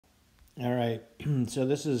All right, so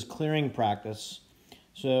this is clearing practice.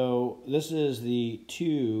 So this is the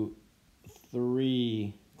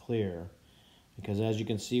 2-3 clear, because as you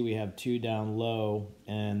can see, we have 2 down low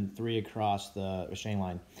and 3 across the restraint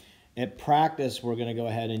line. At practice, we're going to go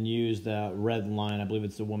ahead and use the red line. I believe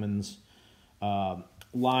it's the women's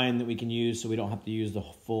line that we can use, so we don't have to use the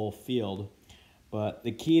full field. But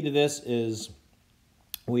the key to this is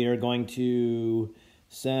we are going to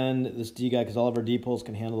send this D guy, because all of our D poles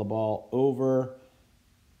can handle the ball over,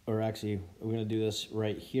 or actually we're going to do this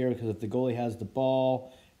right here, because if the goalie has the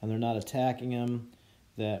ball and they're not attacking him,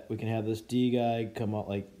 that we can have this D guy come out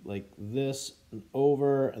like this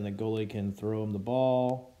over, and the goalie can throw him the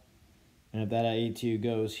ball. And if that A2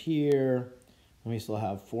 goes here, then we still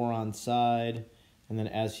have 4 on side, and then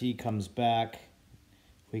as he comes back,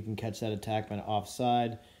 we can catch that attackman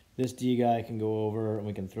offside. This D guy can go over, and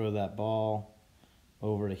we can throw that ball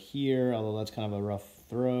over to here, although that's kind of a rough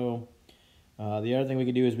throw. The other thing we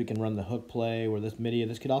can do is we can run the hook play, where this midi,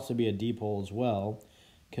 this could also be a D pole as well,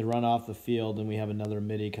 could run off the field, and we have another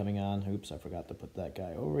midi coming on. Oops, I forgot to put that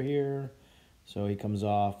guy over here. So he comes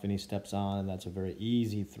off and he steps on, and that's a very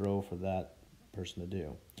easy throw for that person to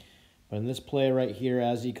do. But in this play right here,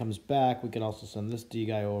 as he comes back, we can also send this D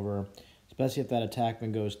guy over, especially if that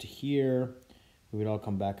attackman goes to here. We would all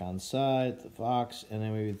come back on side, the Fox, and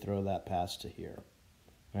then we would throw that pass to here.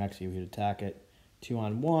 Actually, we would attack it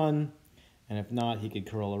 2-on-1, and if not, he could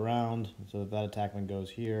curl around. So if that attackman goes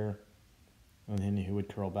here, and then he would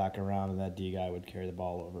curl back around, and that D guy would carry the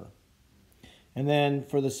ball over. And then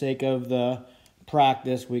for the sake of the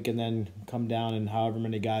practice, we can then come down, and however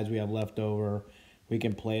many guys we have left over, we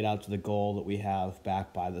can play it out to the goal that we have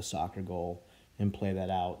back by the soccer goal and play that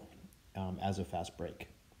out as a fast break.